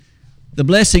The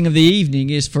blessing of the evening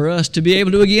is for us to be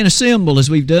able to again assemble as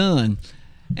we've done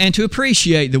and to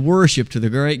appreciate the worship to the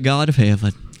great God of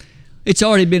heaven. It's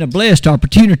already been a blessed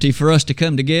opportunity for us to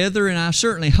come together, and I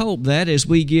certainly hope that as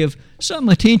we give some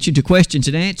attention to questions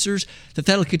and answers,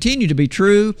 that'll continue to be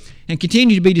true and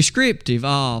continue to be descriptive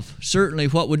of certainly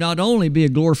what would not only be a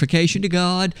glorification to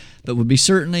God, but would be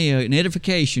certainly an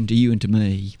edification to you and to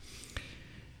me.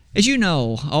 As you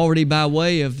know, already by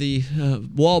way of the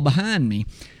wall behind me,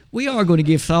 we are going to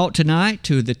give thought tonight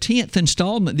to the 10th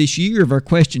installment this year of our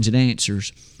questions and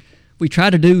answers. We try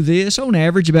to do this on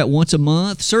average about once a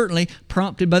month, certainly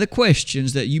prompted by the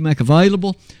questions that you make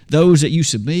available, those that you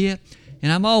submit.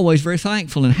 And I'm always very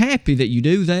thankful and happy that you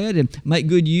do that and make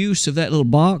good use of that little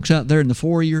box out there in the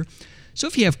foyer. So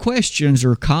if you have questions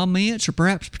or comments or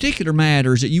perhaps particular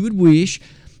matters that you would wish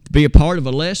to be a part of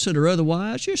a lesson or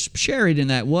otherwise, just share it in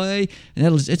that way. And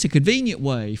it's a convenient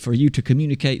way for you to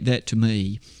communicate that to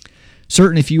me.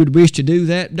 Certainly if you would wish to do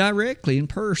that directly in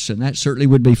person, that certainly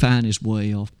would be fine as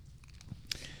well.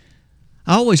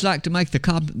 I always like to make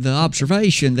the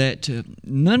observation that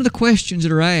none of the questions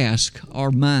that are asked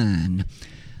are mine.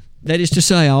 That is to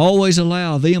say, I always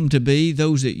allow them to be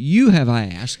those that you have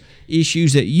asked,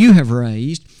 issues that you have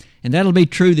raised, and that'll be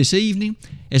true this evening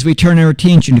as we turn our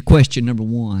attention to question number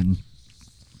 1.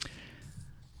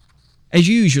 As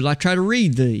usual, I try to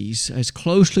read these as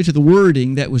closely to the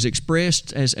wording that was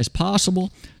expressed as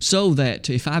possible, so that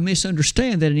if I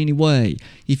misunderstand that in any way,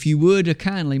 if you would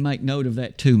kindly make note of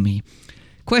that to me.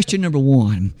 Question number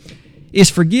 1, is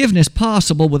forgiveness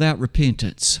possible without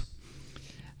repentance?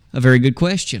 A very good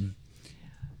question.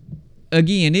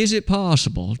 Again, is it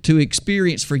possible to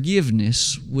experience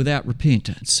forgiveness without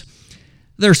repentance?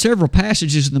 There are several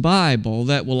passages in the Bible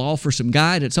that will offer some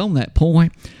guidance on that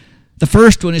point. The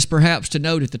first one is perhaps to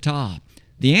note at the top.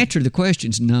 The answer to the question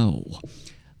is no.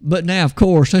 But now, of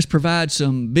course, let's provide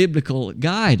some biblical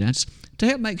guidance to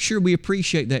help make sure we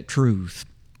appreciate that truth.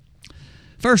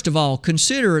 First of all,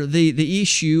 consider the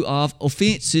issue of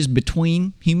offenses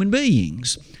between human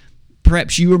beings.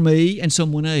 Perhaps you or me and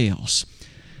someone else.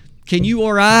 Can you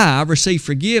or I receive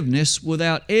forgiveness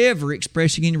without ever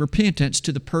expressing any repentance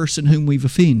to the person whom we've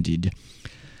offended?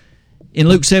 In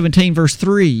Luke 17, verse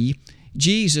 3,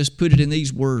 Jesus put it in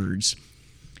these words.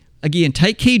 Again,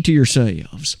 take heed to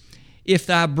yourselves. If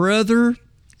thy brother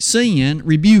sin,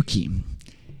 rebuke him.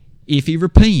 If he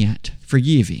repent,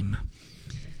 forgive him.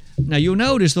 Now you'll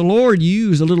notice the Lord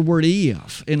used the little word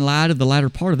if in light of the latter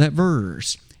part of that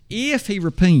verse. If he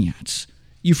repents,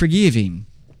 you forgive him.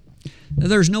 Now,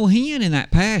 there's no hint in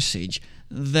that passage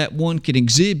that one can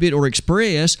exhibit or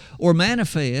express or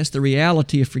manifest the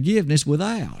reality of forgiveness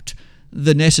without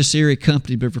the necessary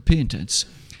accompaniment of repentance.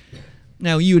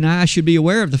 Now, you and I should be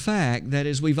aware of the fact that,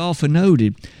 as we've often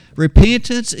noted,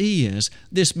 repentance is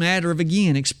this matter of,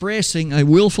 again, expressing a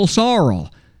willful sorrow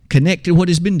connected to what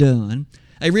has been done,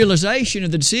 a realization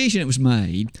of the decision that was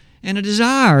made, and a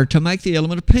desire to make the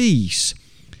element of peace.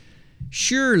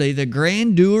 Surely the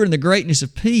grandeur and the greatness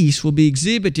of peace will be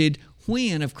exhibited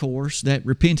when, of course, that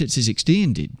repentance is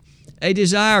extended. A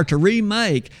desire to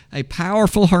remake a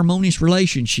powerful, harmonious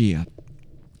relationship.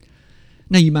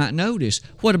 Now you might notice,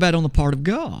 what about on the part of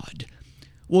God?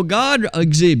 Will God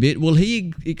will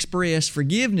He express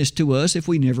forgiveness to us if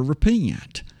we never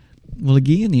repent? Well,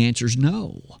 again, the answer is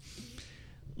no.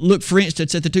 Look, for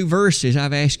instance, at the 2 verses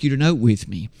I've asked you to note with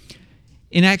me.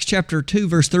 In Acts chapter 2,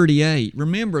 verse 38,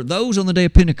 remember, those on the day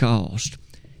of Pentecost,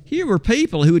 here were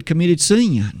people who had committed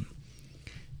sin.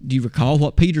 Do you recall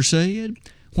what Peter said?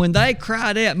 When they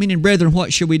cried out, meaning, brethren,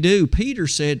 what shall we do? Peter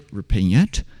said,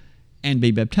 repent and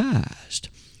be baptized.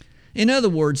 In other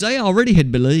words, they already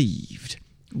had believed.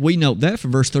 We note that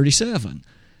from verse 37.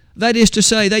 That is to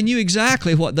say, they knew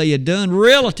exactly what they had done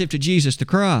relative to Jesus the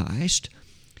Christ.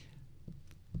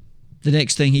 The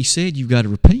next thing he said, you've got to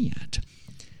repent.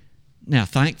 Now,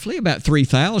 thankfully, about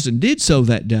 3,000 did so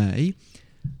that day.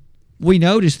 We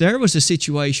noticed there was a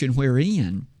situation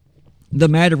wherein the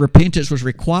matter of repentance was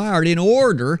required in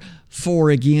order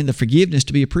for, again, the forgiveness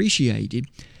to be appreciated.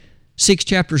 6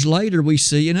 chapters later, we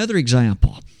see another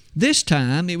example. This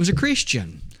time, it was a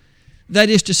Christian. That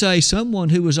is to say, someone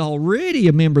who was already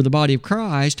a member of the body of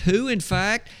Christ, who, in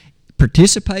fact,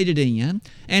 participated in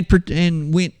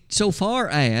and went so far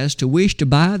as to wish to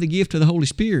buy the gift of the Holy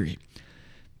Spirit.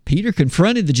 Peter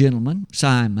confronted the gentleman,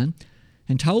 Simon,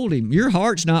 and told him, your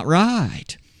heart's not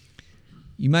right.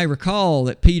 You may recall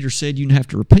that Peter said you have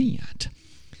to repent.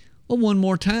 Well, one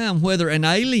more time, whether an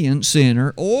alien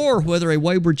sinner or whether a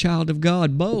wayward child of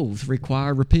God, both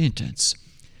require repentance.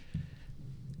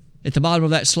 At the bottom of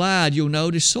that slide, you'll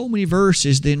notice so many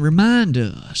verses then remind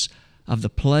us of the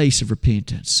place of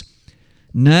repentance.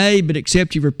 Nay, but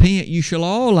except you repent, you shall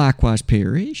all likewise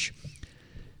perish.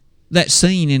 That's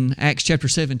seen in Acts chapter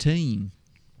 17,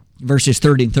 verses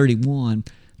 30 and 31.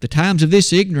 The times of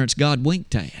this ignorance God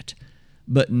winked at,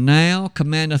 but now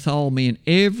commandeth all men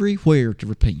everywhere to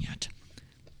repent.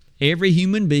 Every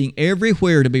human being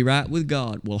everywhere to be right with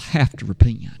God will have to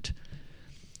repent.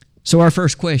 So our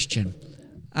first question,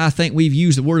 I think we've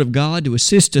used the Word of God to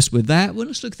assist us with that. Well,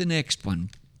 let's look at the next one.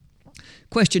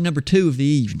 Question number 2 of the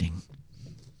evening.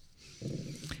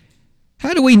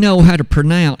 How do we know how to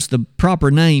pronounce the proper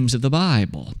names of the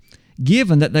Bible,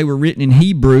 given that they were written in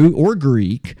Hebrew or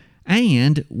Greek,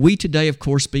 and we today, of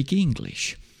course, speak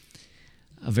English?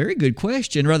 A very good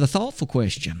question, rather thoughtful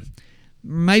question.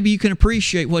 Maybe you can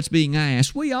appreciate what's being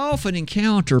asked. We often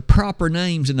encounter proper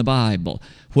names in the Bible,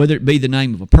 whether it be the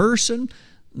name of a person,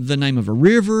 the name of a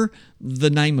river,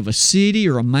 the name of a city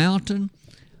or a mountain.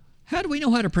 How do we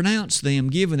know how to pronounce them,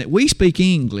 given that we speak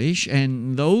English,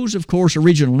 and those, of course,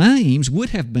 original names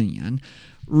would have been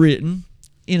written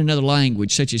in another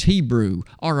language, such as Hebrew,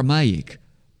 Aramaic,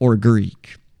 or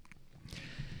Greek?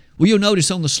 Well, you'll notice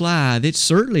on the slide, it's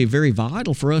certainly very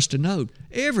vital for us to note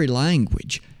every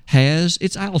language has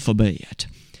its alphabet.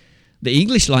 The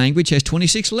English language has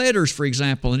 26 letters, for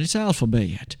example, in its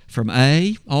alphabet, from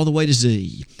A all the way to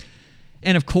Z.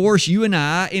 And of course, you and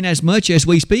I, inasmuch as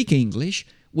we speak English,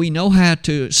 we know how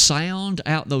to sound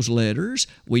out those letters.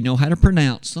 We know how to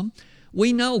pronounce them.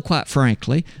 We know, quite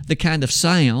frankly, the kind of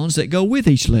sounds that go with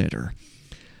each letter.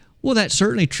 Well, that's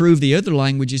certainly true of the other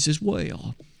languages as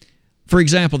well. For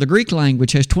example, the Greek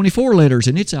language has 24 letters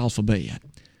in its alphabet.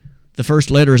 The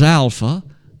first letter is Alpha,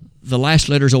 the last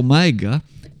letter is Omega,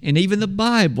 and even the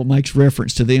Bible makes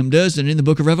reference to them, doesn't it, in the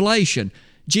book of Revelation?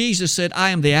 Jesus said, I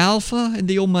am the Alpha and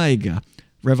the Omega,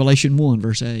 Revelation 1,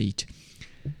 verse 8.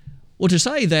 Well, to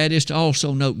say that is to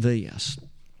also note this.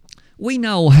 We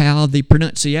know how the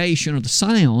pronunciation of the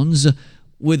sounds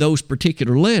with those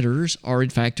particular letters are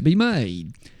in fact to be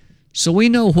made. So we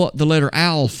know what the letter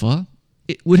Alpha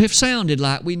it would have sounded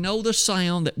like. We know the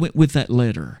sound that went with that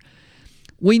letter.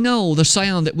 We know the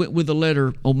sound that went with the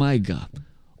letter Omega,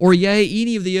 or yea,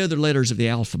 any of the other letters of the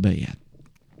alphabet.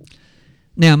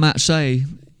 Now, I might say,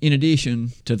 in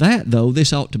addition to that, though,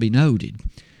 this ought to be noted.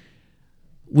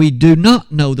 We do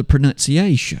not know the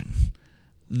pronunciation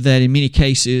that in many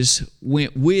cases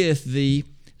went with the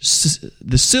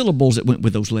syllables that went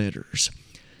with those letters.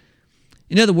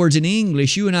 In other words, in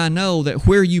English, you and I know that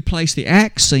where you place the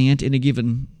accent in a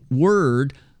given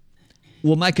word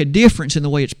will make a difference in the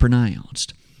way it's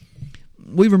pronounced.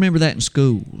 We remember that in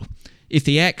school. If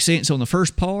the accent's on the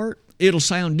first part, it'll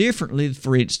sound differently,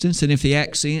 for instance, than if the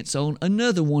accent's on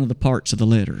another one of the parts of the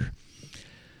letter.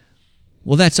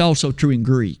 Well, that's also true in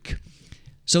Greek.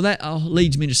 So that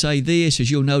leads me to say this, as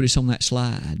you'll notice on that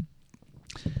slide.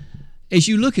 As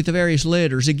you look at the various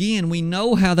letters, again, we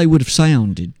know how they would have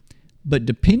sounded, but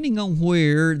depending on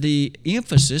where the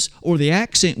emphasis or the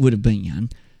accent would have been,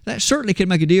 that certainly could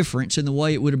make a difference in the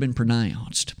way it would have been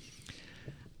pronounced.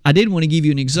 I did want to give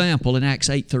you an example in Acts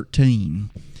 8:13.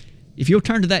 If you'll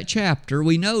turn to that chapter,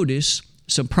 we notice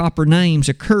some proper names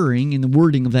occurring in the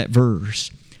wording of that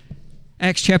verse.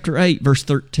 Acts chapter 8, verse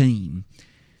 13.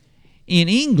 In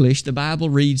English, the Bible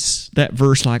reads that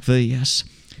verse like this.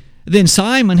 Then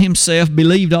Simon himself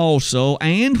believed also,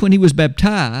 and when he was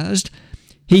baptized,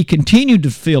 he continued to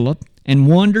Philip and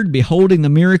wondered, beholding the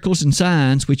miracles and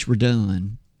signs which were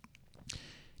done.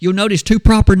 You'll notice two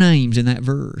proper names in that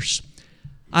verse.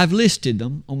 I've listed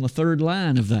them on the third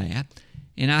line of that,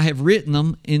 and I have written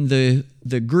them in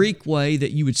the Greek way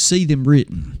that you would see them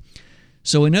written.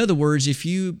 So in other words, if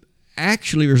you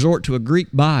actually resort to a Greek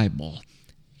Bible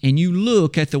and you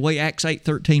look at the way Acts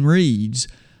 8:13 reads,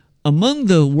 among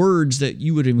the words that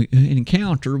you would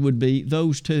encounter would be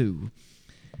those two.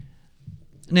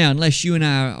 Now, unless you and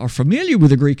I are familiar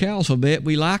with the Greek alphabet,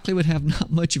 we likely would have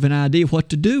not much of an idea what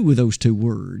to do with those two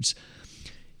words.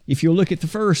 If you'll look at the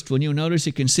first one, you'll notice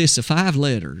it consists of 5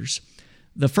 letters.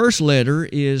 The first letter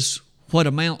is what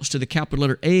amounts to the capital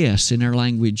letter S in our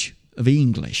language of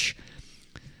English.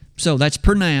 So that's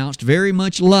pronounced very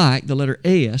much like the letter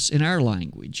S in our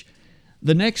language.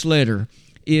 The next letter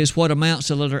is what amounts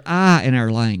to the letter I in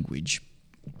our language.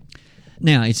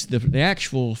 Now, it's the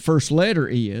actual first letter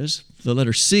is the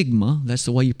letter sigma. That's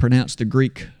the way you pronounce the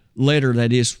Greek letter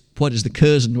that is what is the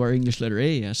cousin to our English letter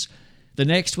S. The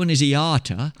next one is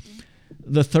iota.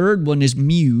 The third one is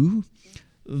mu.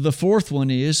 The fourth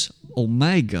one is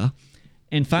omega.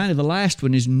 And finally, the last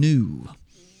one is nu.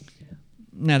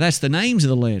 Now, that's the names of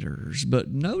the letters, but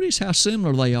notice how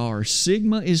similar they are.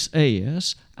 Sigma is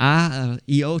S, iota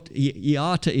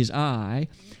is I,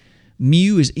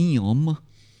 mu is M,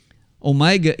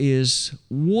 Omega is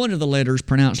one of the letters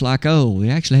pronounced like O. They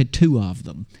actually had two of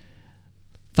them.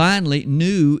 Finally,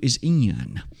 Nu is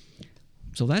N.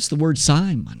 So that's the word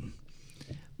Simon.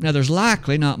 Now, there's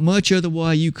likely not much other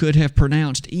way you could have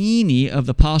pronounced any of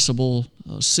the possible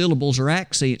syllables or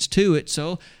accents to it,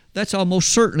 so that's almost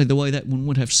certainly the way that one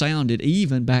would have sounded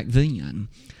even back then.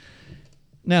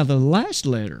 Now, the last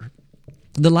letter,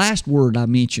 the last word I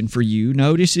mentioned for you,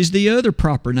 notice, is the other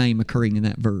proper name occurring in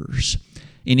that verse.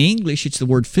 In English, it's the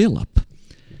word Philip.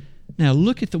 Now,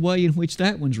 look at the way in which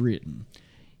that one's written.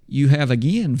 You have,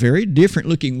 again, very different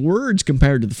looking words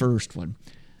compared to the first one.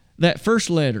 That first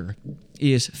letter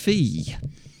is Phi.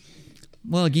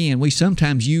 Well, again, we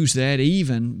sometimes use that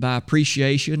even by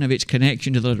appreciation of its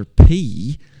connection to the letter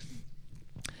P.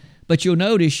 But you'll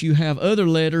notice you have other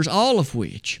letters, all of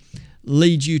which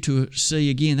lead you to see,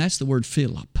 again, that's the word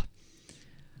Philip.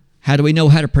 How do we know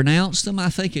how to pronounce them? I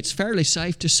think it's fairly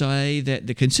safe to say that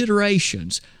the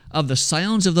considerations of the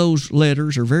sounds of those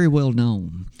letters are very well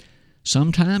known.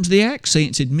 Sometimes the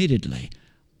accents, admittedly,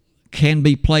 can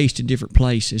be placed in different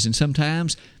places, and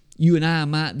sometimes you and I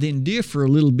might then differ a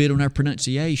little bit on our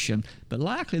pronunciation, but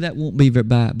likely that won't be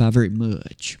by very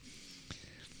much.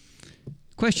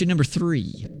 Question number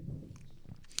 3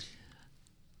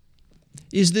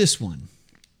 is this one.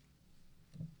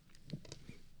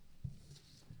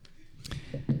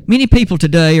 Many people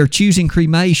today are choosing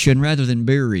cremation rather than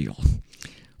burial.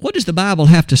 What does the Bible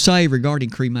have to say regarding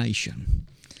cremation?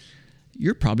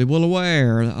 You're probably well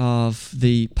aware of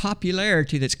the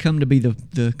popularity that's come to be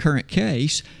the current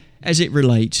case as it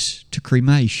relates to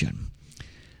cremation.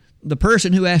 The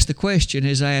person who asked the question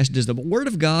has asked, does the Word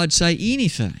of God say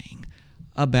anything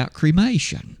about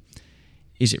cremation?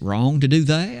 Is it wrong to do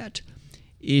that?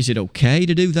 Is it okay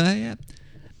to do that?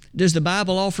 Does the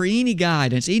Bible offer any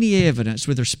guidance, any evidence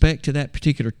with respect to that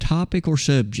particular topic or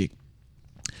subject?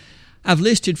 I've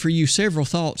listed for you several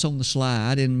thoughts on the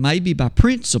slide, and maybe by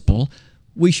principle,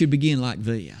 we should begin like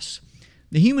this.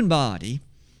 The human body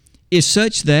is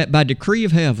such that by decree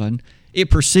of heaven, it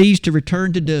proceeds to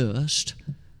return to dust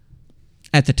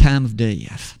at the time of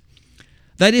death.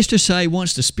 That is to say,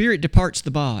 once the spirit departs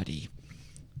the body,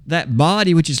 that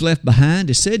body which is left behind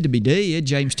is said to be dead,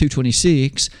 James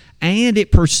 2:26, and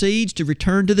it proceeds to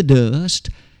return to the dust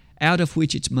out of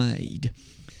which it's made.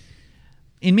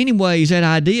 In many ways, that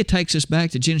idea takes us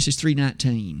back to Genesis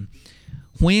 3:19.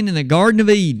 When in the Garden of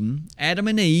Eden, Adam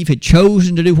and Eve had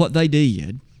chosen to do what they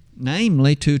did,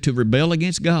 namely to rebel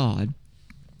against God,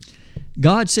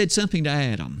 God said something to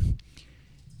Adam.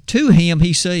 To him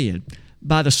he said,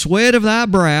 by the sweat of thy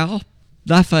brow,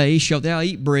 thy face, shalt thou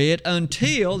eat bread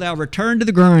until thou return to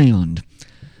the ground.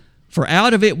 For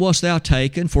out of it wast thou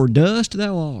taken, for dust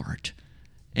thou art,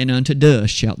 and unto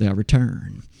dust shalt thou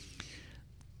return.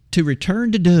 To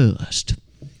return to dust.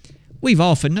 We've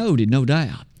often noted, no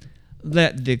doubt,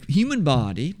 that the human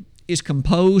body is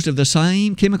composed of the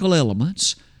same chemical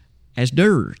elements as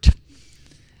dirt.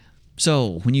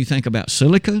 So when you think about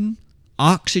silicon,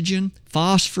 oxygen,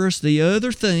 phosphorus, the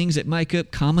other things that make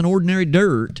up common ordinary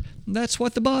dirt, that's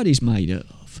what the body's made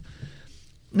of.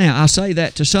 Now, I say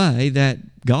that to say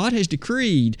that God has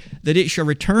decreed that it shall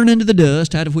return unto the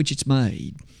dust out of which it's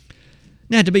made.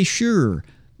 Now, to be sure,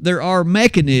 there are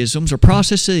mechanisms or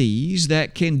processes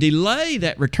that can delay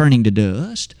that returning to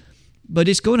dust, but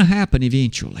it's going to happen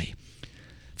eventually.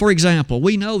 For example,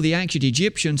 we know the ancient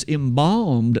Egyptians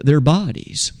embalmed their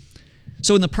bodies.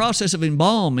 So in the process of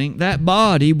embalming, that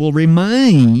body will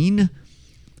remain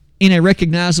in a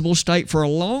recognizable state for a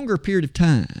longer period of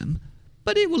time,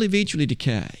 but it will eventually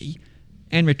decay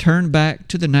and return back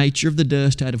to the nature of the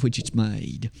dust out of which it's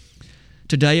made.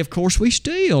 Today, of course, we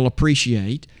still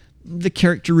appreciate the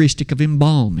characteristic of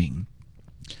embalming.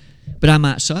 But I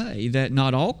might say that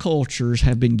not all cultures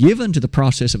have been given to the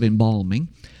process of embalming.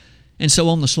 And so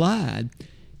on the slide,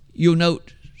 you'll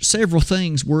note several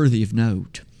things worthy of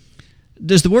note.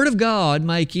 Does the Word of God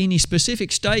make any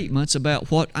specific statements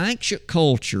about what ancient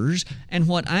cultures and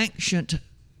what ancient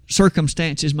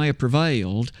circumstances may have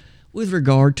prevailed with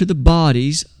regard to the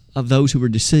bodies of those who were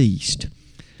deceased?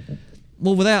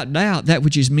 Well, without doubt, that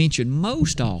which is mentioned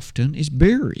most often is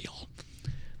burial,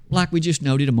 like we just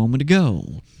noted a moment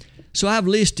ago. So I've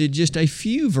listed just a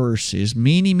few verses.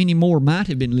 Many, many more might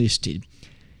have been listed.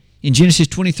 In Genesis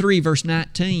 23, verse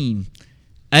 19,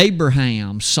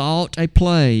 Abraham sought a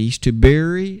place to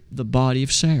bury the body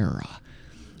of Sarah.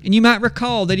 And you might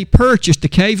recall that he purchased the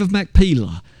cave of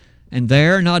Machpelah. And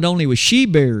there not only was she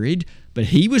buried, but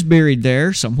he was buried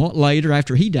there somewhat later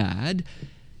after he died.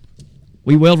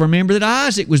 We well remember that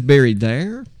Isaac was buried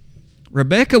there.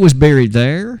 Rebekah was buried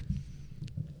there.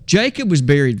 Jacob was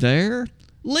buried there.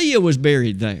 Leah was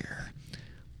buried there.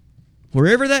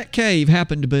 wherever that cave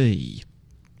happened to be,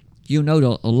 you'll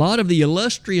note a lot of the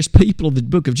illustrious people of the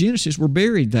book of Genesis were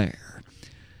buried there.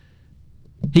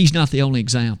 He's not the only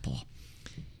example.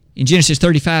 In Genesis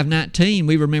 35:19,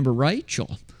 we remember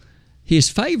Rachel, his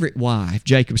favorite wife,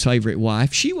 Jacob's favorite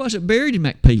wife. She wasn't buried in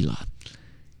Machpelah.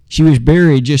 She was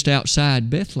buried just outside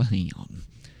Bethlehem.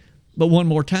 But one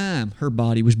more time, her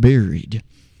body was buried.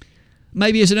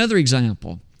 Maybe as another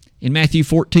example, in Matthew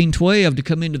 14:12, to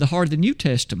come into the heart of the New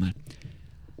Testament,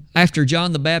 after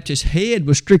John the Baptist's head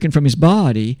was stricken from his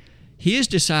body, his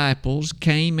disciples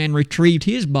came and retrieved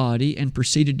his body and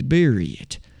proceeded to bury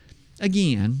it.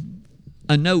 Again,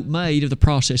 a note made of the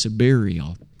process of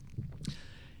burial.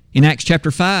 In Acts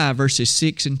chapter 5, verses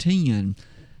 6 and 10,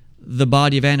 the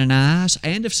body of Ananias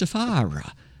and of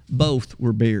Sapphira, both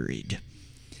were buried.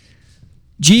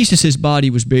 Jesus' body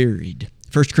was buried,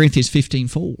 1 Corinthians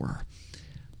 15:4.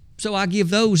 So I give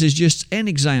those as just an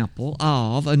example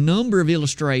of a number of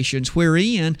illustrations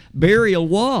wherein burial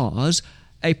was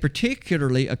a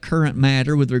particularly occurrent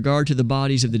matter with regard to the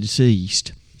bodies of the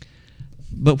deceased.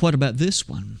 But what about this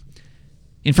one?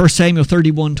 In 1 Samuel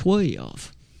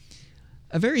 31:12,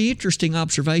 a very interesting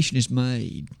observation is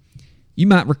made. You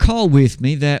might recall with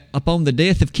me that upon the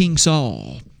death of King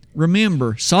Saul,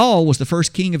 remember, Saul was the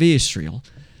first king of Israel.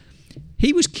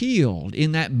 He was killed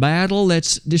in that battle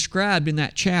that's described in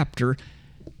that chapter,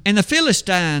 and the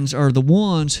Philistines are the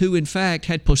ones who, in fact,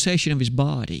 had possession of his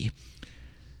body.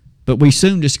 But we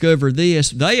soon discover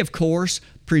this. They, of course,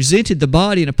 presented the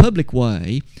body in a public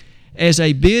way as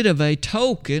a bit of a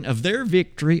token of their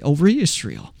victory over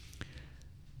Israel.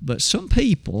 But some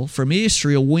people from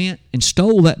Israel went and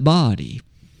stole that body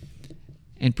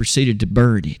and proceeded to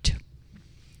burn it.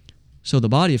 So the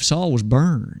body of Saul was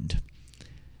burned.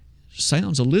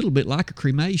 Sounds a little bit like a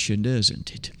cremation,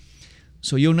 doesn't it?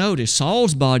 So you'll notice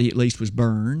Saul's body at least was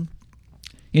burned.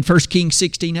 In 1 Kings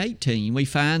 16:18, we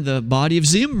find the body of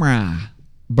Zimri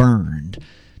burned.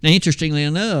 Now, interestingly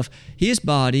enough, his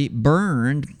body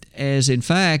burned as, in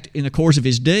fact, in the course of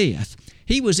his death.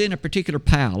 He was in a particular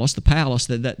palace, the palace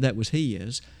that was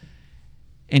his,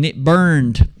 and it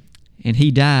burned, and he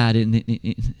died.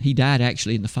 He died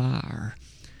actually in the fire.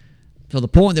 So the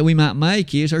point that we might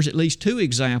make is there's at least two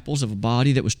examples of a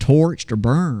body that was torched or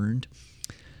burned.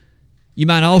 You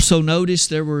might also notice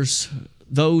there was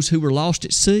those who were lost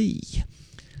at sea.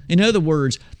 In other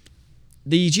words,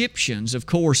 the Egyptians, of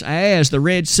course, as the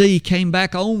Red Sea came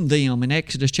back on them in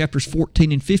Exodus chapters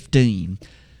 14 and 15,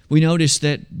 we notice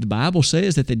that the Bible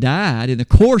says that they died in the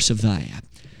course of that.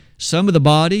 Some of the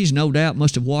bodies, no doubt,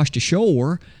 must have washed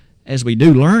ashore, as we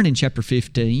do learn in chapter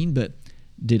 15, but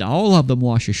did all of them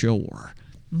wash ashore?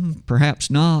 Perhaps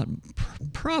not.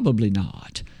 Probably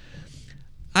not.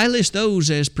 I list those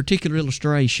as particular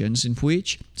illustrations in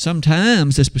which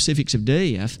sometimes the specifics of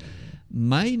death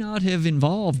may not have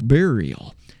involved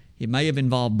burial. It may have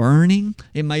involved burning.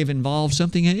 It may have involved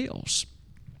something else.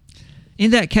 In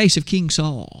that case of King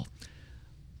Saul,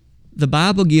 the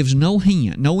Bible gives no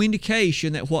hint, no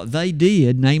indication that what they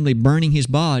did, namely burning his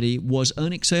body, was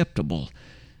unacceptable.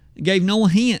 It gave no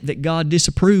hint that God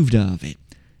disapproved of it.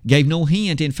 It gave no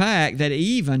hint, in fact, that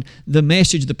even the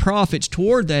message of the prophets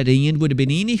toward that end would have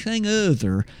been anything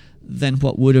other than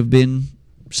what would have been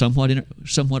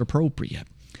somewhat appropriate.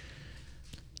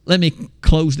 Let me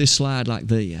close this slide like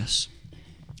this.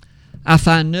 I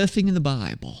find nothing in the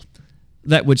Bible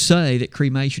that would say that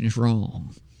cremation is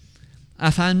wrong. I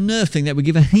find nothing that would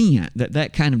give a hint that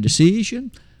that kind of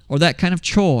decision or that kind of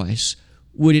choice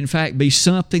would in fact be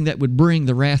something that would bring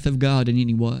the wrath of God in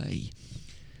any way.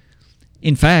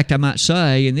 In fact, I might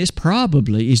say, and this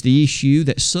probably is the issue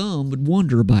that some would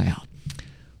wonder about,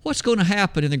 what's going to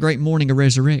happen in the great morning of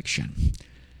resurrection?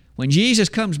 When Jesus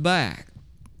comes back,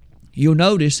 you'll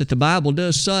notice that the Bible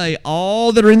does say,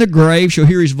 all that are in the grave shall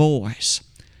hear his voice.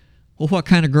 Well, what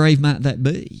kind of grave might that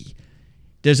be?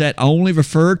 Does that only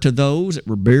refer to those that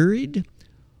were buried?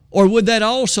 Or would that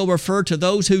also refer to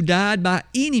those who died by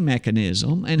any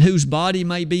mechanism and whose body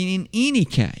may be in any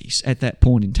case at that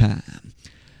point in time?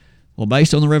 Well,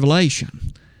 based on the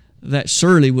revelation, that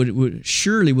surely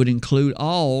would include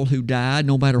all who died,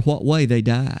 no matter what way they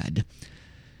died.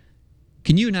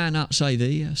 Can you and I not say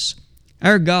this?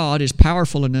 Our God is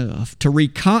powerful enough to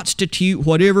reconstitute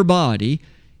whatever body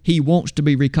He wants to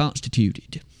be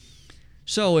reconstituted.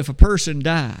 So if a person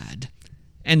died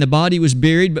and the body was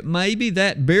buried, but maybe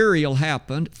that burial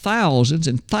happened thousands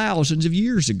and thousands of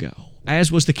years ago,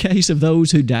 as was the case of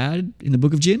those who died in the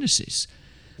book of Genesis,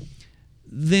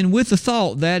 then with the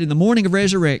thought that in the morning of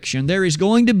resurrection there is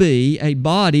going to be a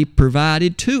body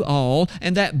provided to all,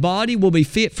 and that body will be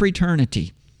fit for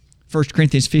eternity. 1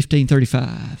 Corinthians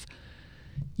 15:35.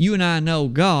 you and I know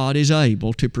God is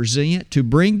able to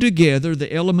bring together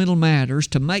the elemental matters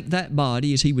to make that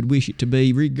body as He would wish it to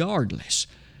be, regardless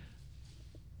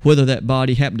whether that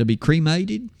body happened to be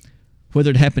cremated, whether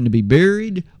it happened to be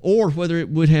buried, or whether it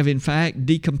would have in fact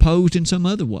decomposed in some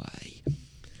other way.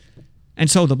 And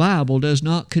so the Bible does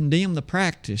not condemn the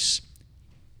practice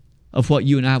of what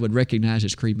you and I would recognize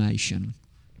as cremation.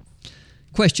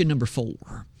 Question number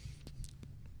 4.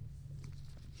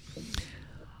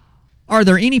 Are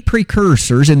there any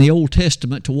precursors in the Old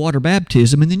Testament to water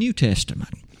baptism in the New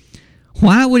Testament?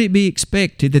 Why would it be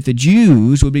expected that the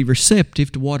Jews would be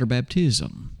receptive to water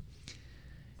baptism?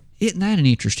 Isn't that an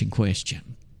interesting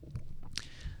question?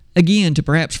 Again, to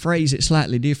perhaps phrase it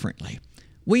slightly differently,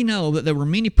 we know that there were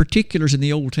many particulars in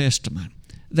the Old Testament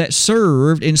that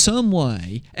served in some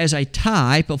way as a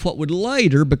type of what would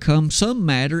later become some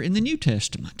matter in the New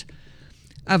Testament.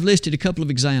 I've listed a couple of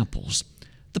examples.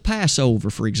 The Passover,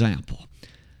 for example.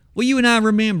 Well, you and I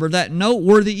remember that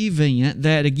noteworthy event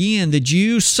that, again, the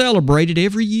Jews celebrated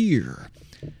every year.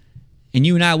 And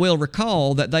you and I will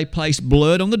recall that they placed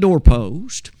blood on the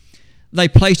doorpost, they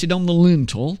placed it on the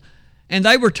lintel, and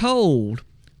they were told,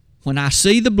 when I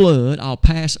see the blood, I'll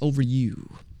pass over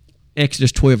you.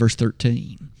 Exodus 12, verse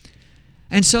 13.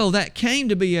 And so that came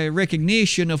to be a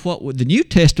recognition of what the New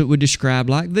Testament would describe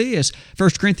like this.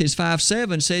 1 Corinthians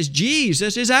 5:7 says,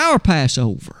 Jesus is our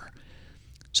Passover.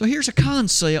 So here's a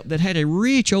concept that had a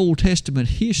rich Old Testament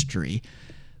history,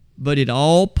 but it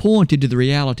all pointed to the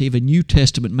reality of a New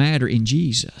Testament matter in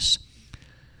Jesus.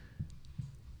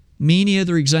 Many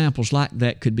other examples like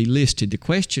that could be listed. The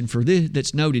question for this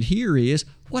that's noted here is,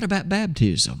 what about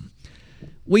baptism?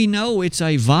 We know it's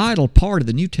a vital part of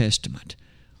the New Testament.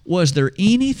 Was there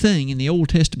anything in the Old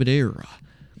Testament era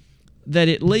that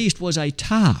at least was a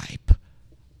type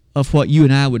of what you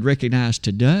and I would recognize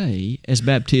today as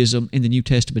baptism in the New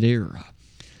Testament era?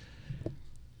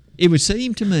 It would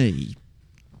seem to me,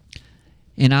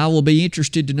 and I will be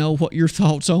interested to know what your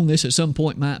thoughts on this at some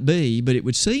point might be, but it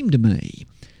would seem to me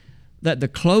that the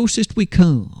closest we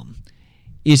come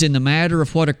is in the matter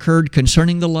of what occurred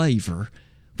concerning the laver,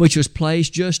 which was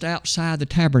placed just outside the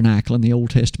tabernacle in the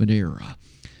Old Testament era.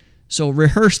 So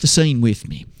rehearse the scene with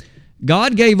me.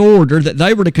 God gave order that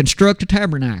they were to construct a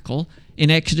tabernacle in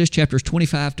Exodus chapters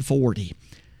 25 to 40.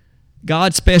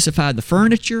 God specified the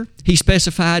furniture. He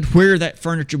specified where that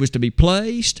furniture was to be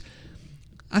placed.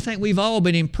 I think we've all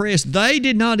been impressed. They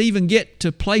did not even get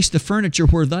to place the furniture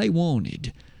where they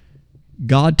wanted.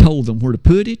 God told them where to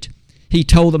put it. He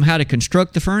told them how to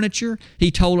construct the furniture. He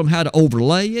told them how to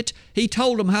overlay it. He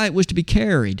told them how it was to be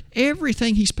carried.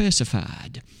 Everything He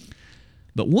specified.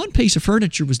 But one piece of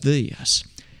furniture was this.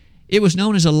 It was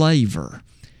known as a laver.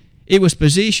 It was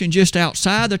positioned just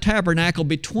outside the tabernacle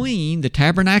between the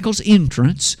tabernacle's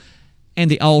entrance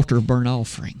and the altar of burnt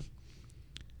offering.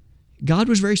 God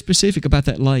was very specific about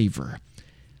that laver.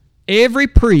 Every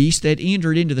priest that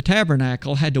entered into the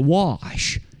tabernacle had to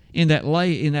wash in that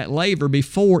laver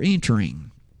before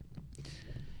entering.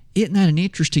 Isn't that an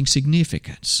interesting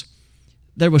significance?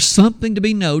 There was something to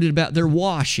be noted about their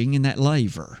washing in that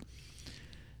laver.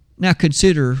 Now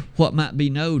consider what might be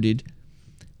noted.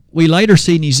 We later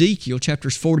see in Ezekiel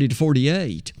chapters 40 to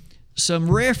 48 some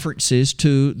references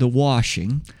to the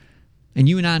washing, and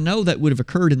you and I know that would have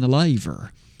occurred in the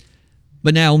laver.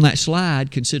 But now on that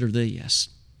slide, consider this.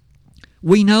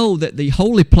 We know that the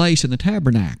holy place in the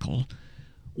tabernacle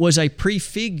was a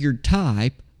prefigured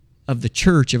type of the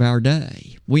church of our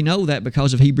day. We know that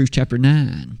because of Hebrews chapter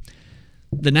 9.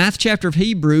 The 9th chapter of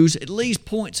Hebrews at least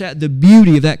points out the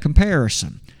beauty of that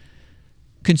comparison.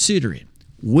 Consider it.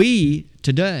 We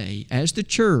today, as the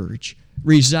church,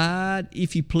 reside,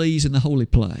 if you please, in the holy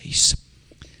place.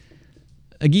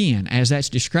 Again, as that's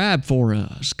described for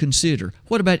us, consider,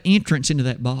 what about entrance into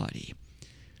that body?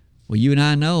 Well, you and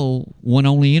I know one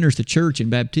only enters the church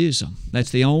in baptism. That's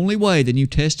the only way the New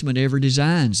Testament ever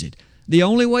designs it. The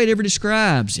only way it ever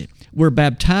describes it. We're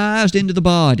baptized into the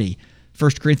body,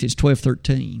 1 Corinthians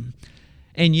 12:13.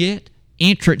 And yet,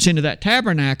 entrance into that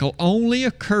tabernacle only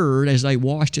occurred as they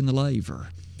washed in the laver.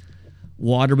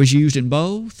 Water was used in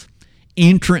both.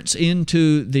 Entrance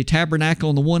into the tabernacle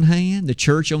on the one hand, the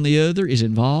church on the other is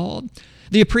involved.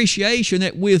 The appreciation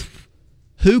that with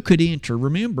who could enter?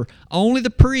 Remember, only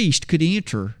the priest could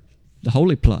enter the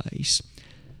holy place.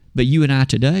 But you and I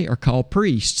today are called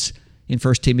priests in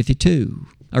 1 Timothy 2,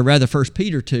 or rather 1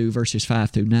 Peter 2, verses 5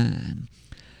 through 9.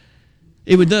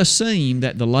 It would thus seem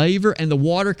that the laver and the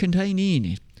water contained in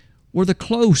it were the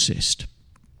closest.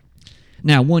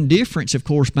 Now, one difference, of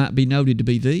course, might be noted to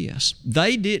be this.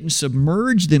 They didn't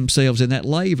submerge themselves in that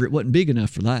laver. It wasn't big enough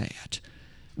for that.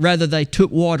 Rather, they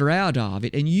took water out of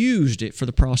it and used it for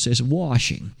the process of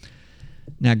washing.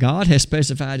 Now, God has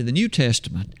specified in the New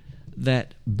Testament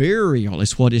that burial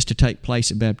is what is to take place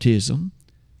at baptism,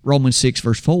 Romans 6,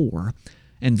 verse 4.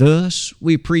 And thus,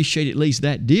 we appreciate at least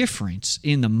that difference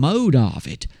in the mode of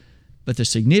it, but the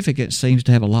significance seems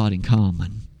to have a lot in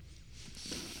common.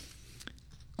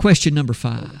 Question number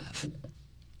 5.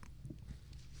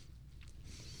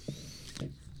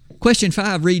 Question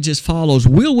 5 reads as follows: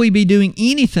 will we be doing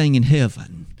anything in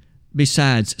heaven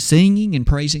besides singing and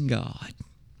praising God?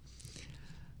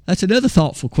 That's another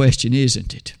thoughtful question,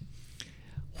 isn't it?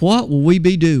 What will we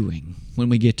be doing when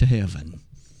we get to heaven?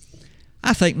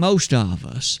 I think most of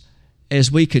us,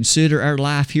 as we consider our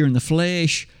life here in the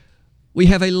flesh, we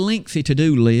have a lengthy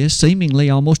to-do list, seemingly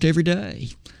almost every day.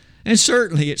 And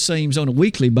certainly it seems on a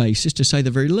weekly basis, to say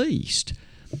the very least.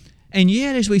 And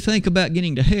yet, as we think about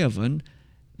getting to heaven,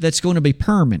 that's going to be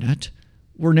permanent,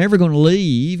 we're never going to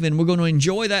leave, and we're going to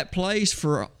enjoy that place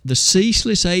for the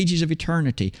ceaseless ages of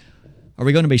eternity. Are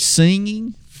we going to be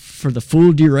singing for the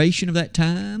full duration of that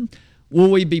time? Will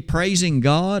we be praising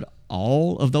God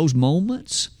all of those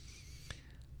moments?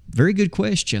 Very good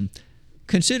question.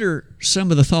 Consider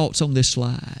some of the thoughts on this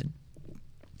slide.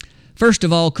 First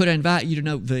of all, could I invite you to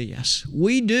note this?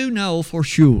 We do know for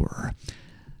sure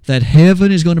that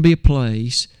heaven is going to be a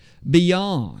place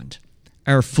beyond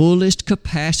our fullest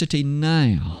capacity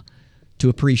now to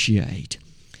appreciate.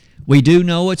 We do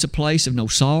know it's a place of no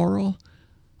sorrow,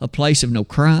 a place of no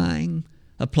crying,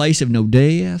 a place of no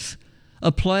death,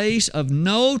 a place of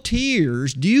no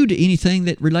tears due to anything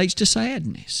that relates to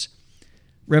sadness.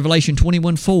 Revelation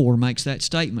 21:4 makes that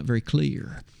statement very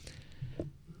clear.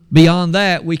 Beyond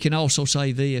that, we can also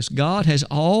say this: God has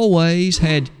always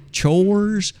had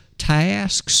chores,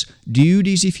 tasks,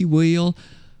 duties, if you will,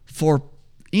 for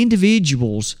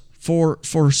individuals, for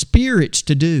spirits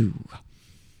to do.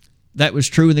 That was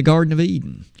true in the Garden of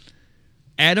Eden.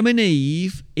 Adam and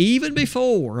Eve, even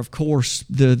before, of course,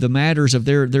 the matters of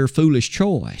their foolish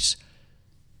choice,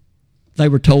 they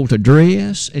were told to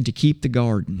dress and to keep the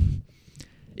garden.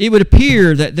 It would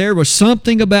appear that there was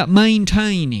something about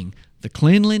maintaining the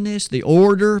cleanliness, the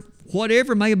order,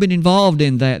 whatever may have been involved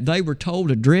in that, they were told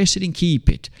to dress it and keep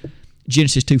it.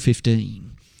 Genesis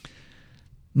 2:15.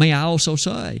 May I also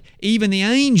say, even the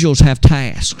angels have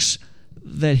tasks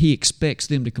that He expects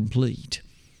them to complete.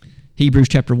 Hebrews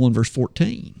chapter 1, verse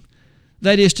 14.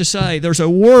 That is to say, there's a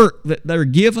work that they're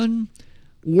given,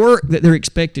 work that they're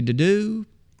expected to do.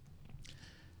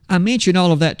 I mention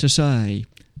all of that to say,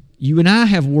 you and I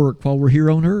have work while we're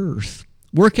here on earth.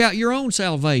 Work out your own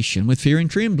salvation with fear and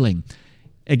trembling.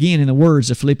 Again, in the words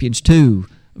of Philippians 2,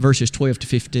 verses 12 to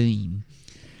 15.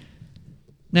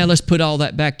 Now let's put all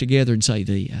that back together and say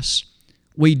this.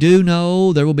 We do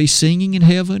know there will be singing in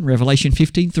heaven, Revelation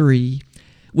 15:3.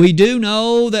 We do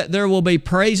know that there will be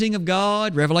praising of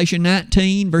God, Revelation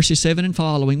 19, verses 7 and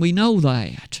following. We know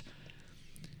that.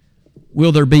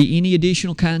 Will there be any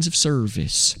additional kinds of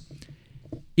service?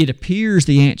 It appears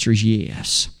the answer is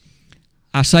yes.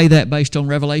 I say that based on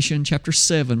Revelation chapter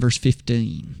 7, verse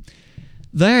 15.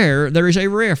 There is a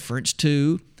reference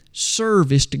to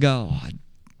service to God.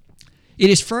 It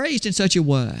is phrased in such a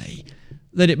way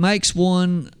that it makes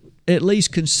one at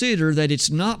least consider that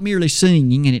it's not merely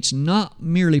singing and it's not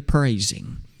merely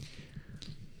praising.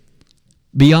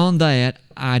 Beyond that,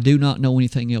 I do not know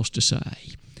anything else to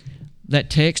say. That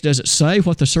text doesn't say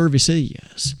what the service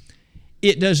is.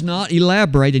 It does not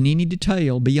elaborate in any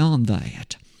detail beyond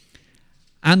that.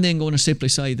 I'm then going to simply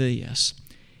say this.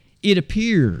 It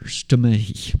appears to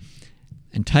me,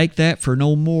 and take that for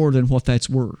no more than what that's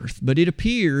worth, but it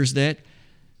appears that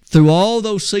through all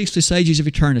those ceaseless ages of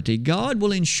eternity, God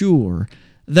will ensure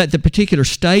that the particular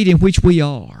state in which we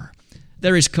are,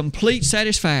 there is complete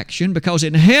satisfaction, because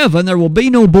in heaven there will be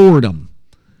no boredom.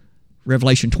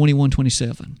 Revelation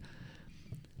 21:27.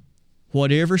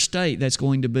 Whatever state that's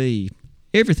going to be,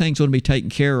 everything's going to be taken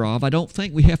care of. I don't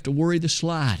think we have to worry the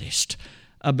slightest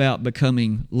about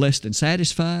becoming less than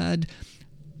satisfied,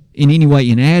 in any way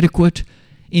inadequate,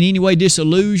 in any way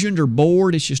disillusioned or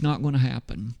bored. It's just not going to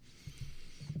happen.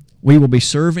 We will be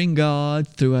serving God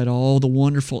throughout all the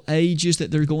wonderful ages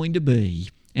that they're going to be,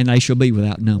 and they shall be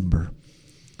without number.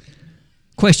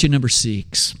 Question number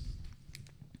 6.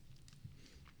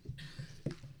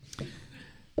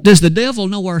 Does the devil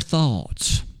know our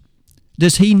thoughts?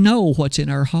 Does he know what's in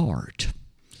our heart?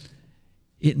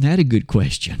 Isn't that a good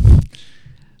question?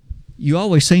 You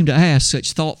always seem to ask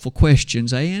such thoughtful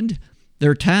questions, and there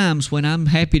are times when I'm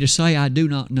happy to say I do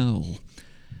not know.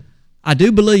 I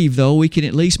do believe, though, we can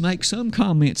at least make some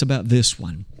comments about this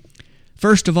one.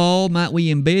 First of all, might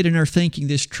we embed in our thinking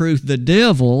this truth: the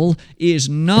devil is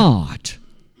not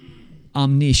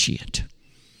omniscient.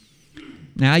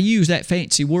 Now, I use that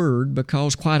fancy word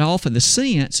because quite often the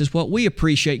sense is what we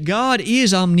appreciate. God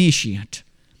is omniscient.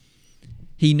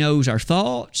 He knows our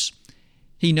thoughts.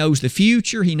 He knows the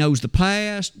future. He knows the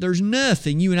past. There's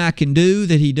nothing you and I can do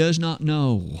that He does not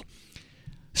know.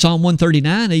 Psalm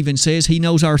 139 even says He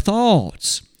knows our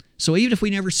thoughts. So even if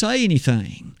we never say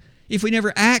anything, if we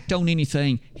never act on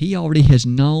anything, He already has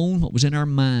known what was in our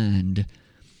mind.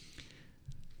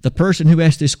 The person who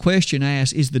asked this question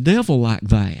asks, is the devil like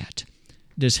that?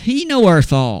 Does he know our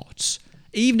thoughts,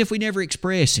 even if we never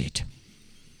express it?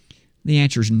 The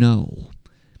answer is no.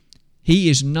 He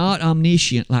is not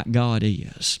omniscient like God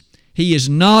is. He is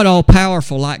not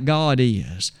all-powerful like God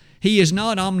is. He is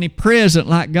not omnipresent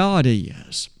like God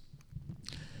is.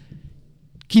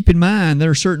 Keep in mind,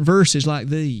 there are certain verses like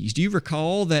these. Do you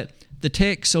recall that the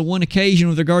text on one occasion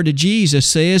with regard to Jesus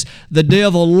says, the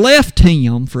devil left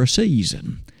Him for a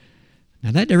season?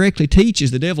 Now that directly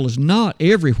teaches the devil is not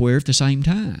everywhere at the same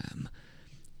time.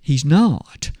 He's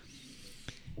not.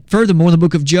 Furthermore, in the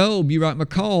book of Job, you might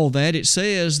recall that it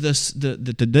says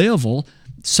that the devil,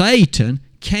 Satan,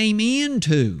 came in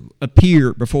to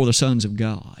appear before the sons of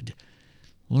God.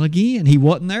 Well, again, he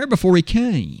wasn't there before he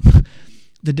came.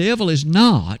 The devil is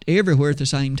not everywhere at the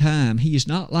same time. He is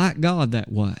not like God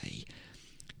that way.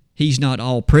 He's not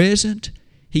all-present.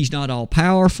 He's not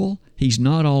all-powerful. He's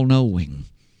not all-knowing.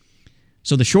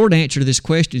 So the short answer to this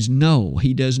question is no.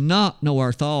 He does not know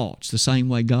our thoughts the same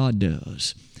way God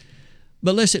does.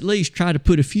 But let's at least try to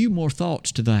put a few more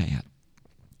thoughts to that.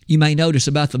 You may notice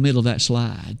about the middle of that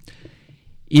slide.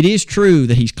 It is true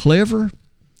that He's clever,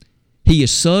 He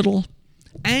is subtle,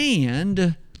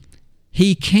 and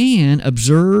He can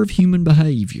observe human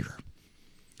behavior.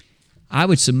 I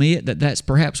would submit that that's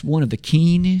perhaps one of the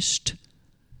keenest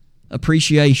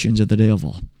appreciations of the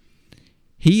devil.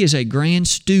 He is a grand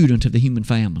student of the human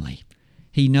family.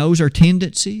 He knows our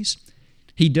tendencies.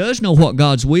 He does know what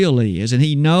God's will is, and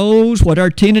He knows what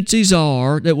our tendencies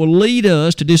are that will lead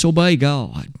us to disobey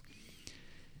God.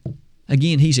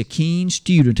 Again, He's a keen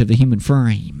student of the human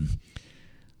frame.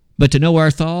 But to know our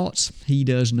thoughts, He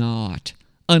does not,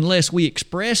 unless we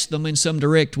express them in some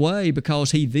direct way,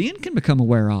 because He then can become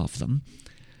aware of them.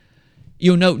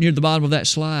 You'll note near the bottom of that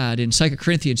slide in 2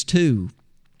 Corinthians 2,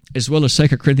 as well as 2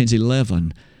 Corinthians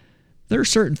 11, there are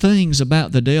certain things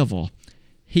about the devil.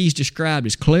 He's described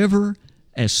as clever,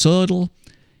 as subtle,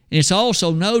 and it's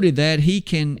also noted that he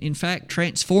can, in fact,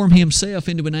 transform himself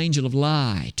into an angel of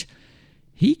light.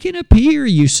 He can appear,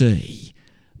 you see,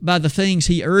 by the things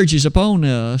he urges upon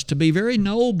us to be very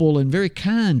noble and very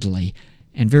kindly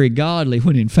and very godly,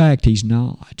 when in fact he's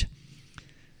not.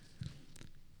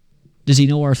 Does he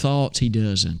know our thoughts? He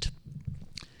doesn't.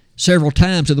 Several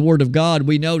times in the Word of God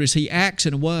we notice He acts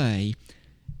in a way,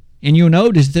 and you'll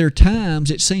notice there are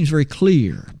times it seems very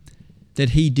clear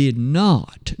that He did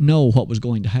not know what was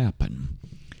going to happen.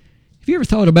 Have you ever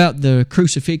thought about the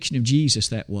crucifixion of Jesus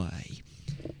that way?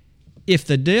 If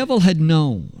the devil had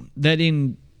known that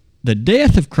in the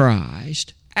death of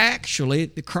Christ, actually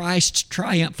Christ's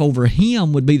triumph over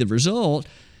him would be the result,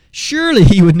 surely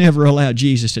he would never allow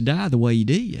Jesus to die the way he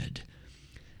did.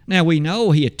 Now we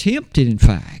know he attempted, in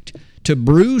fact, to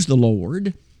bruise the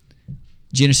Lord.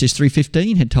 Genesis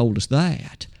 3:15 had told us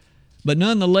that. But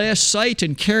nonetheless,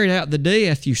 Satan carried out the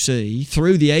death, you see,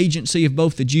 through the agency of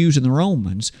both the Jews and the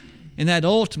Romans, and that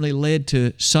ultimately led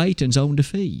to Satan's own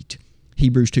defeat.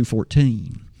 Hebrews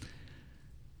 2:14.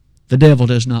 The devil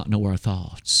does not know our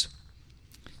thoughts.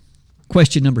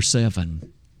 Question number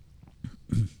 7.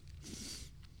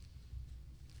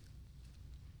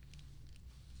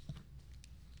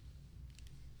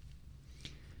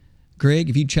 Greg,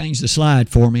 if you'd change the slide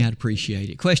for me, I'd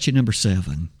appreciate it. Question number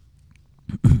 7.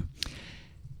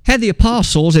 Had the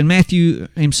apostles in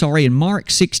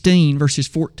Mark 16, verses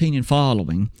 14 and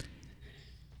following,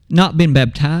 not been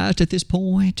baptized at this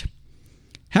point?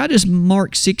 How does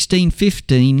Mark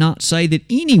 16:15 not say that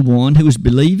anyone who is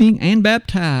believing and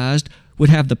baptized would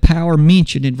have the power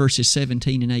mentioned in verses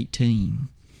 17 and 18?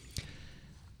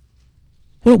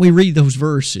 Why don't we read those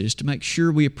verses to make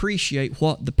sure we appreciate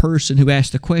what the person who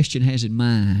asked the question has in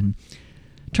mind?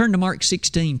 Turn to Mark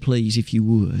 16, please, if you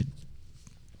would.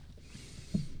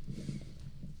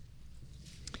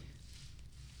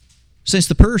 Since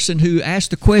the person who asked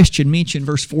the question mentioned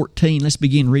verse 14, let's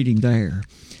begin reading there.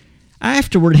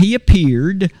 Afterward he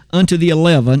appeared unto the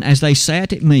 11 as they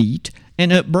sat at meat,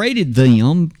 and upbraided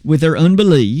them with their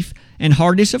unbelief and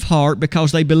hardness of heart,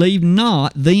 because they believed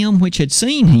not them which had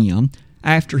seen him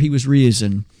after he was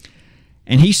risen.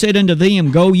 And he said unto them,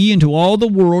 Go ye into all the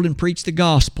world and preach the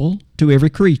gospel to every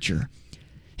creature.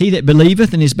 He that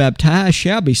believeth and is baptized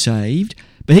shall be saved,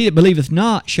 but he that believeth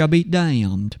not shall be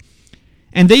damned.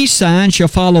 And these signs shall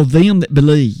follow them that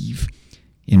believe.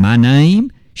 In my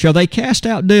name shall they cast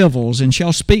out devils, and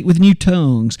shall speak with new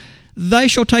tongues. They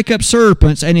shall take up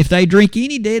serpents, and if they drink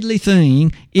any deadly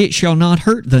thing, it shall not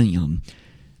hurt them.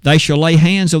 They shall lay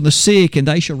hands on the sick, and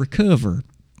they shall recover.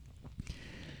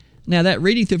 Now that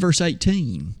reading through verse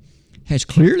 18 has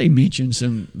clearly mentioned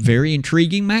some very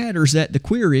intriguing matters that the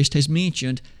querist has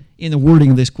mentioned in the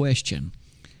wording of this question.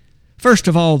 First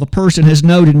of all, the person has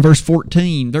noted in verse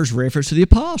 14, there's reference to the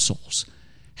apostles.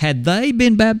 Had they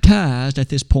been baptized at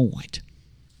this point?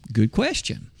 Good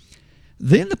question.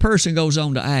 Then the person goes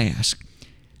on to ask,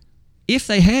 if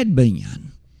they had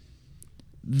been,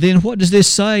 then what does this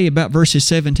say about verses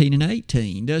 17 and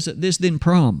 18? Doesn't this then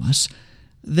promise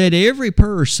that every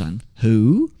person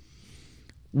who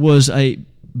was a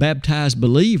baptized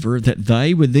believer, that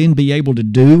they would then be able to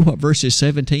do what verses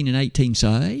 17 and 18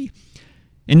 say?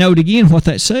 And note again what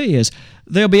that says.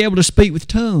 They'll be able to speak with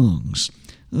tongues.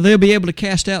 They'll be able to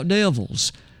cast out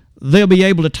devils. They'll be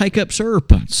able to take up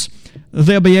serpents.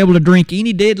 They'll be able to drink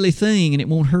any deadly thing and it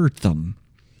won't hurt them.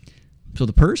 So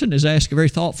the person is asking a very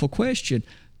thoughtful question.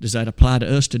 Does that apply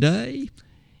to us today?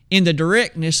 In the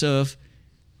directness of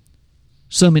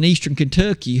some in eastern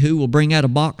Kentucky who will bring out a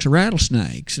box of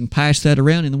rattlesnakes and pass that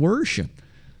around in the worship.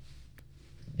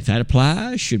 If that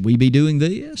applies, should we be doing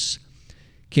this?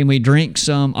 Can we drink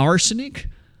some arsenic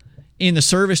in the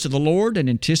service to the Lord and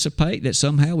anticipate that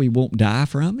somehow we won't die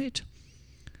from it?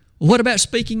 What about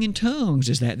speaking in tongues?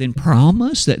 Is that then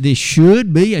promise that this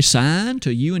should be a sign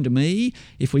to you and to me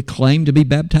if we claim to be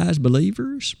baptized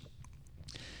believers?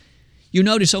 You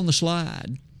notice on the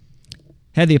slide,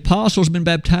 had the apostles been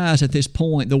baptized at this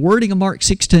point, the wording of Mark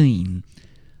 16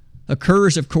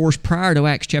 occurs, of course, prior to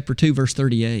Acts chapter 2, verse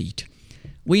 38.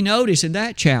 We notice in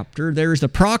that chapter there is the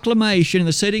proclamation and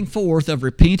the setting forth of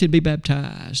repent and be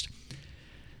baptized.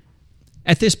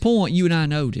 At this point, you and I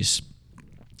notice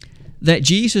that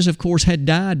Jesus, of course, had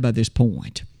died by this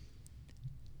point.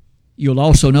 You'll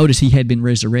also notice he had been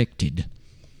resurrected.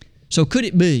 So could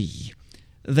it be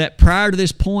that prior to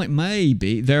this point,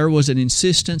 maybe there was an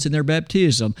insistence in their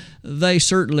baptism? They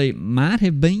certainly might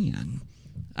have been.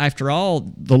 After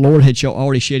all, the Lord had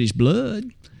already shed His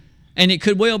blood. And it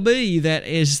could well be that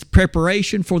as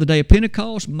preparation for the day of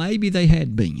Pentecost, maybe they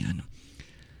had been.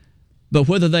 But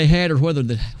whether they had or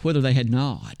whether they had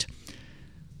not,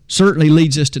 certainly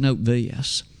leads us to note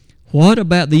this. What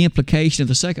about the implication of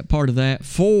the second part of that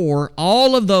for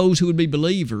all of those who would be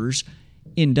believers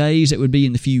in days that would be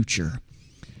in the future?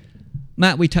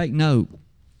 Might we take note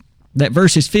that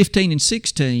verses 15 and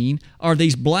 16 are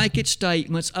these blanket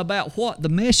statements about what the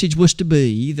message was to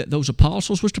be that those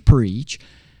apostles was to preach,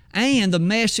 and the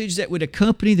message that would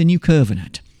accompany the new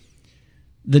covenant.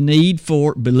 The need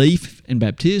for belief and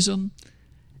baptism,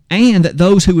 and that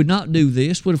those who would not do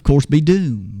this would, of course, be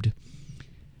doomed.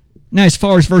 Now, as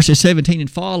far as verses 17 and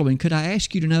following, could I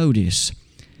ask you to notice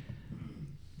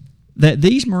that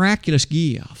these miraculous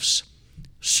gifts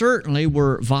certainly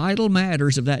were vital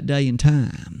matters of that day and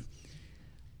time.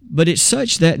 But it's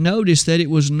such that notice that it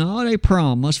was not a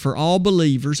promise for all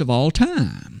believers of all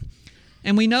time.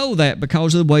 And we know that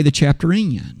because of the way the chapter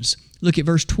ends. Look at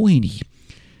verse 20.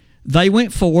 They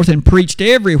went forth and preached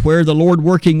everywhere, the Lord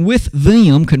working with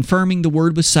them, confirming the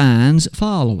word with signs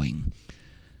following.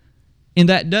 In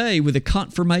that day, with the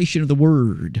confirmation of the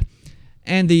word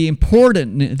and the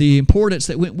importance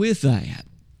that went with that,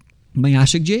 may I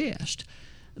suggest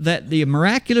that the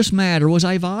miraculous matter was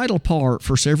a vital part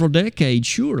for several decades,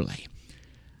 surely.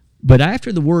 But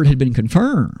after the word had been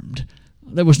confirmed,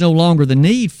 there was no longer the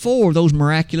need for those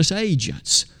miraculous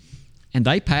agents. And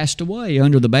they passed away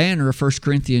under the banner of 1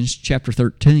 Corinthians chapter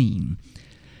 13.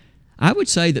 I would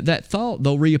say that thought,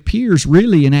 though, reappears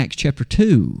really in Acts chapter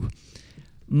 2.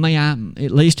 May I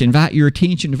at least invite your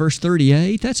attention to verse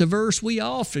 38? That's a verse we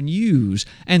often use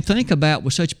and think about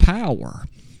with such power.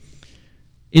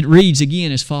 It reads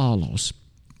again as follows.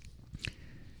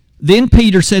 Then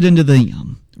Peter said unto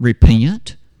them,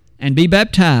 Repent, and be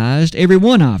baptized, every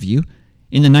one of you,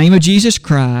 in the name of Jesus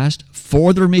Christ,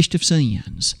 for the remission of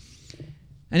sins.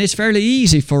 And it's fairly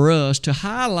easy for us to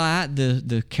highlight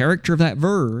the character of that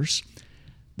verse,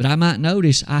 but I might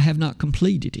notice I have not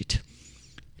completed it.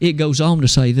 It goes on to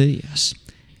say this,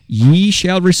 Ye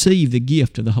shall receive the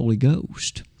gift of the Holy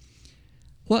Ghost.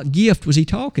 What gift was he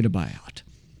talking about?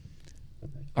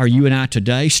 Are you and I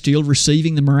today still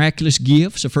receiving the miraculous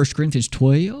gifts of 1 Corinthians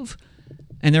 12?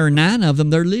 And there are 9 of them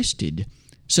that are listed,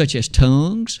 such as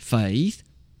tongues, faith,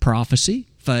 prophecy,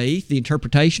 faith, the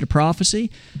interpretation of prophecy,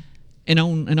 and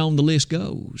on the list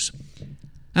goes.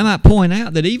 I might point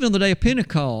out that even on the day of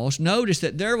Pentecost, notice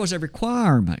that there was a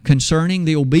requirement concerning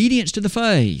the obedience to the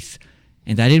faith,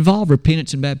 and that involved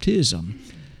repentance and baptism.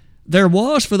 There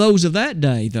was, for those of that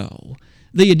day, though,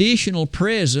 the additional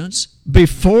presence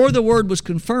before the word was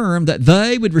confirmed that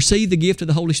they would receive the gift of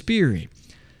the Holy Spirit.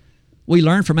 We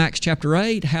learn from Acts chapter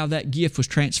 8 how that gift was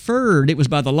transferred. It was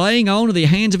by the laying on of the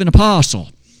hands of an apostle.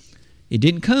 It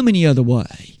didn't come any other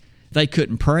way. They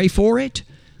couldn't pray for it.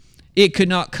 It could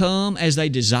not come as they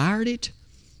desired it.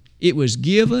 It was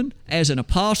given as an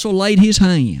apostle laid his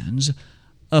hands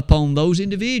upon those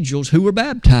individuals who were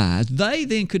baptized. They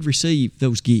then could receive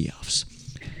those gifts.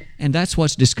 And that's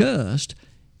what's discussed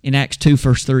in Acts 2,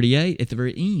 verse 38 at the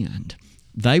very end.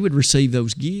 They would receive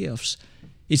those gifts.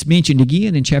 It's mentioned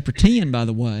again in chapter 10, by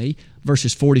the way,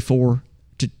 verses 44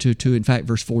 to in fact,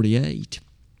 verse 48.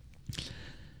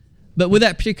 But with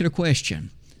that particular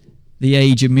question, the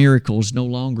age of miracles no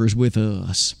longer is with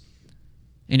us.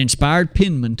 An inspired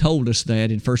penman told us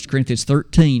that in 1 Corinthians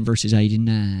 13, verses 8 and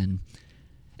 9.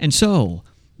 And so,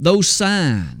 those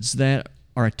signs that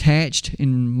are attached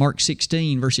in Mark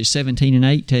 16, verses 17 and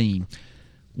 18,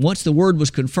 once the word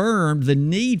was confirmed, the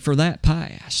need for that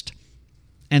passed.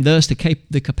 And thus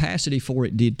the capacity for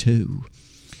it did too.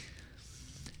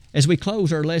 As we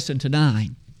close our lesson tonight,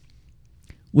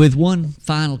 with one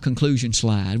final conclusion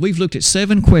slide. We've looked at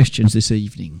 7 questions this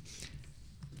evening.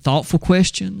 Thoughtful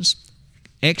questions,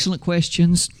 excellent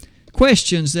questions,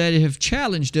 questions that have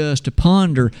challenged us to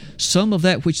ponder some of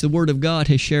that which the Word of God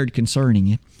has shared concerning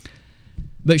it.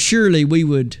 But surely we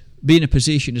would be in a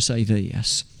position to say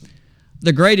this.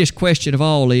 The greatest question of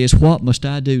all is, what must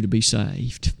I do to be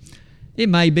saved? It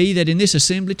may be that in this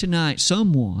assembly tonight,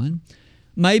 someone,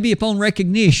 maybe upon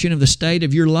recognition of the state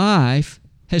of your life,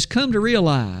 has come to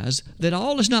realize that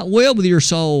all is not well with your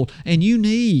soul and you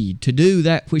need to do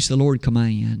that which the Lord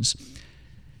commands.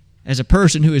 As a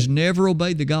person who has never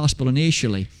obeyed the gospel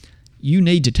initially, you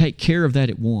need to take care of that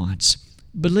at once.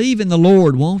 Believe in the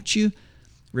Lord, won't you?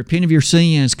 Repent of your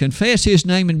sins, confess His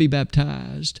name, and be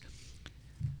baptized.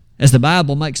 As the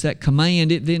Bible makes that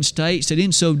command, it then states that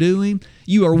in so doing,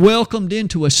 you are welcomed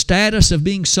into a status of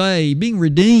being saved, being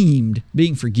redeemed,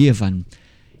 being forgiven.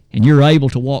 And you're able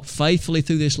to walk faithfully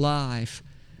through this life,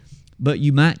 but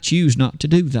you might choose not to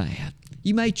do that.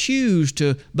 You may choose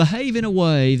to behave in a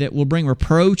way that will bring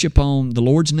reproach upon the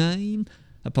Lord's name,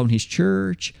 upon His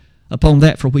church, upon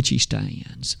that for which He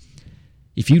stands.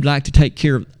 If you'd like to take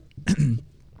care of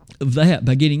that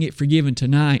by getting it forgiven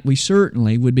tonight, we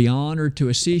certainly would be honored to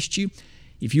assist you.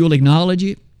 If you'll acknowledge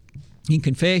it in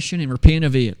confession and repent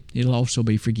of it, it'll also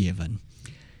be forgiven.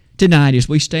 Tonight, as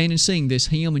we stand and sing this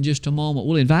hymn in just a moment,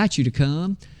 we'll invite you to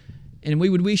come, and we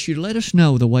would wish you to let us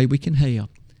know the way we can help.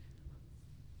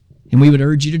 And we would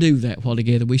urge you to do that while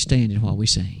together we stand and while we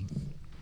sing.